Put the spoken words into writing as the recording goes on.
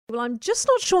Well, I'm just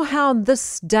not sure how in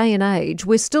this day and age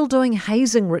we're still doing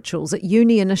hazing rituals at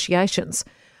uni initiations.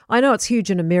 I know it's huge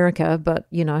in America, but,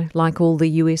 like all the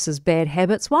US's bad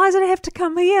habits, why does it have to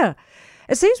come here?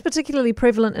 It seems particularly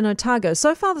prevalent in Otago.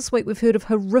 So far this week we've heard of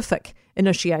horrific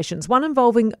initiations, one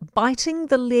involving biting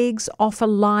the legs off a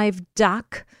live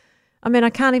duck. I mean,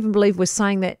 I can't even believe we're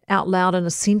saying that out loud in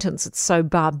a sentence. It's so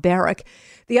barbaric.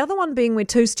 The other one being where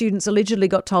two students allegedly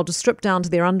got told to strip down to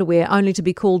their underwear only to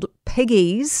be called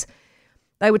piggies.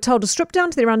 They were told to strip down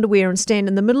to their underwear and stand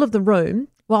in the middle of the room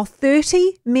while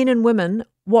 30 men and women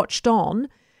watched on.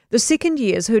 The second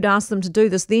years who'd asked them to do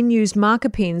this then used marker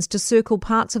pens to circle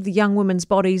parts of the young women's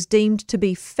bodies deemed to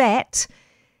be fat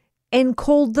and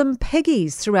called them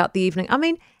piggies throughout the evening. I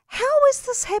mean, how is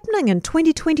this happening in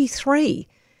 2023?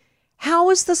 How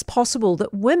is this possible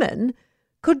that women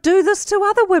could do this to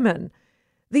other women?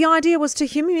 The idea was to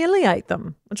humiliate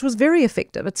them, which was very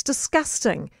effective. It's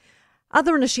disgusting.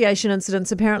 Other initiation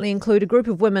incidents apparently include a group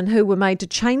of women who were made to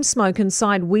chain smoke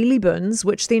inside wheelie bins,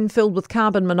 which then filled with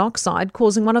carbon monoxide,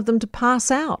 causing one of them to pass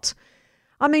out.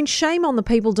 I mean, shame on the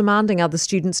people demanding other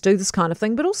students do this kind of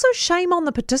thing, but also shame on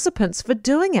the participants for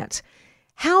doing it.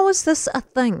 How is this a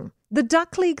thing? The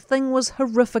duck leg thing was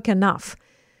horrific enough.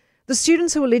 The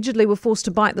students who allegedly were forced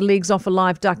to bite the legs off a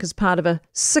live duck as part of a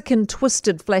sick and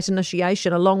twisted flat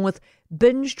initiation, along with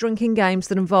binge drinking games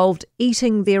that involved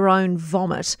eating their own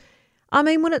vomit. I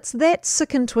mean, when it's that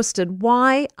sick and twisted,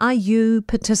 why are you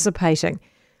participating?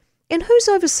 And who's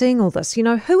overseeing all this?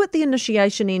 Who at the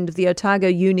initiation end of the Otago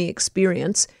Uni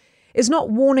experience is not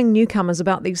warning newcomers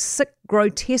about these sick,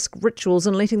 grotesque rituals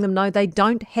and letting them know they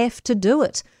don't have to do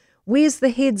it? Where's the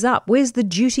heads up? Where's the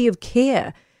duty of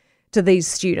care to these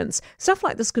students? Stuff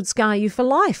like this could scar you for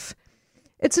life.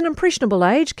 It's an impressionable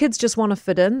age. Kids just want to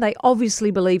fit in. They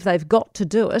obviously believe they've got to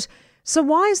do it. So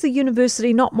why is the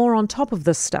university not more on top of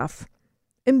this stuff?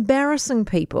 Embarrassing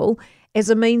people as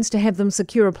a means to have them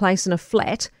secure a place in a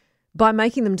flat by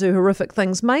making them do horrific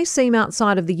things may seem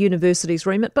outside of the university's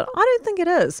remit, but I don't think it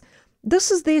is.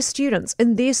 This is their students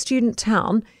in their student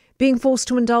town being forced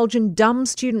to indulge in dumb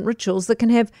student rituals that can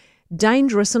have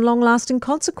dangerous and long-lasting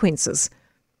consequences.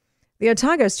 The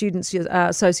Otago Students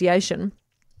Association,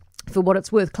 for what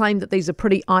it's worth, claimed that these are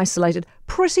pretty isolated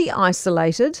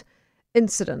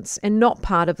incidents and not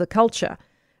part of the culture.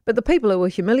 But the people who were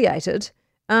humiliated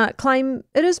claim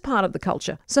it is part of the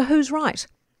culture. So who's right?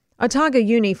 Otago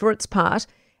Uni, for its part,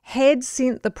 had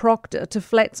sent the proctor to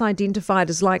flats identified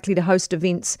as likely to host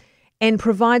events and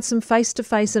provide some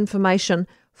face-to-face information,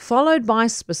 followed by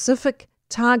specific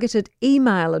targeted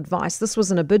email advice. This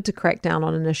was in a bid to crack down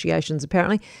on initiations,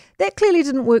 apparently. That clearly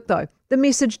didn't work, though. The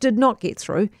message did not get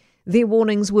through. Their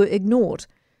warnings were ignored.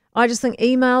 I just think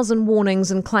emails and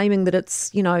warnings and claiming that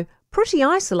it's, pretty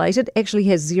isolated actually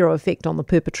has zero effect on the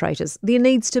perpetrators. There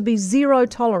needs to be zero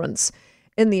tolerance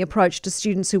in the approach to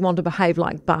students who want to behave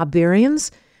like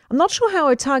barbarians. I'm not sure how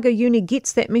Otago Uni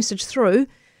gets that message through,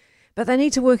 but they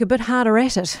need to work a bit harder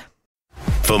at it.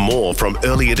 For more from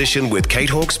Early Edition with Kate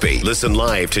Hawkesby, listen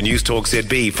live to News Talk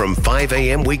ZB from 5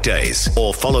 a.m. weekdays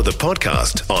or follow the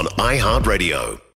podcast on iHeartRadio.